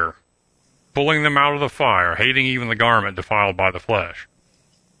fear, pulling them out of the fire, hating even the garment defiled by the flesh.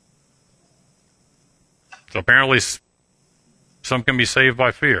 So apparently some can be saved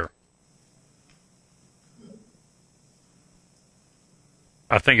by fear.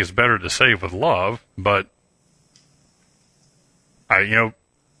 I think it's better to save with love, but the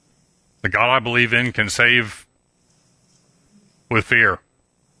God I believe in can save with fear.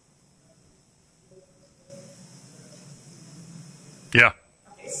 Okay,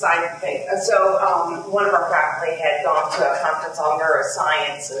 side thing. So one of our faculty had gone to a conference on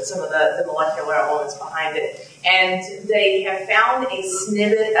neuroscience and some of the molecular elements behind it. And they have found a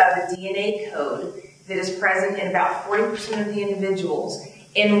snippet of a DNA code that is present in about 40% of the individuals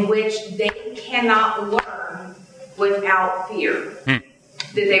in which they cannot learn without fear.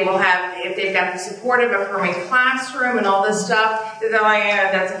 That they will have, if they've got the supportive, affirming classroom and all this stuff, that they're like, yeah,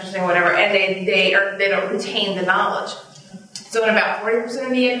 that's interesting, whatever, and they don't retain the knowledge. So in about 40%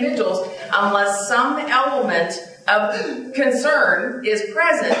 of the individuals, unless some element of concern is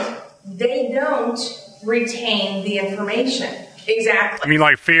present, they don't retain the information. Exactly. I mean,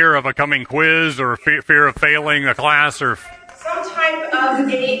 like fear of a coming quiz, or fear of failing a class, or some type of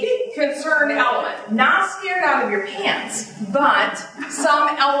a concern element. Not scared out of your pants, but some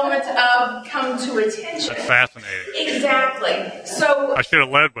element of come to attention. That's fascinating. Exactly. So I should have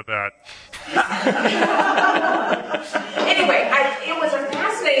led with that. Anyway, it was a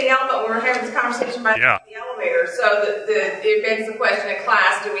fascinating element when we were having this conversation about the elevator. So it begs the question in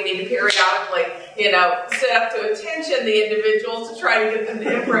class: do we need to periodically, set up to attention the individuals to try to get them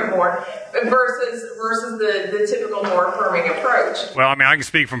to imprint more, versus the typical more affirming approach? Well, I mean, I can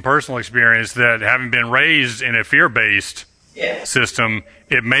speak from personal experience that having been raised in a fear-based system,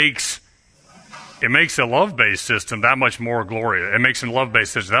 it makes a love-based system that much more glorious. It makes a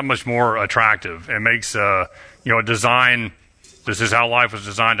love-based system that much more attractive. It makes a design. This is how life was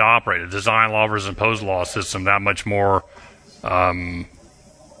designed to operate. A design law versus imposed law system that much more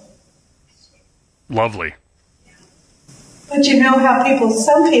lovely. But you know how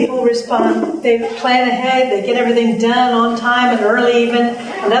some people respond, they plan ahead, they get everything done on time and early even,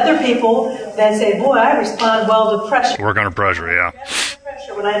 and other people that say, boy, I respond well to pressure. Work under pressure, yeah.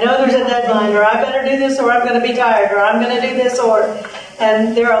 When I know there's a deadline, or I better do this, or I'm going to be tired, or I'm going to do this,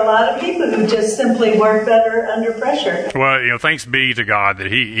 and there are a lot of people who just simply work better under pressure. Well, thanks be to God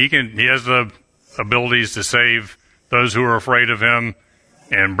that he has the abilities to save those who are afraid of him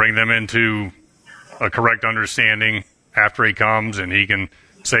and bring them into a correct understanding after he comes, and he can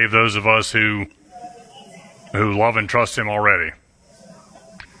save those of us who love and trust him already.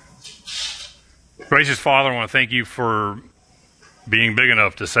 Gracious Father, I want to thank you for being big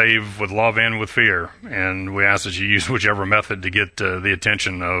enough to save with love and with fear, and we ask that you use whichever method to get the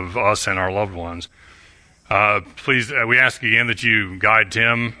attention of us and our loved ones. Please, we ask again that you guide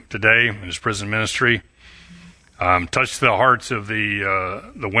Tim today in his prison ministry. Touch the hearts of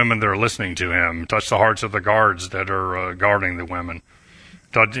the women that are listening to him. Touch the hearts of the guards that are guarding the women.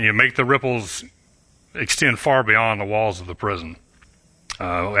 Make the ripples extend far beyond the walls of the prison.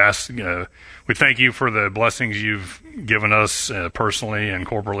 We thank you for the blessings you've given us personally and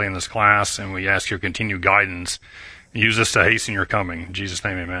corporately in this class, and we ask your continued guidance. Use us to hasten your coming. In Jesus'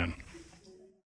 name, amen.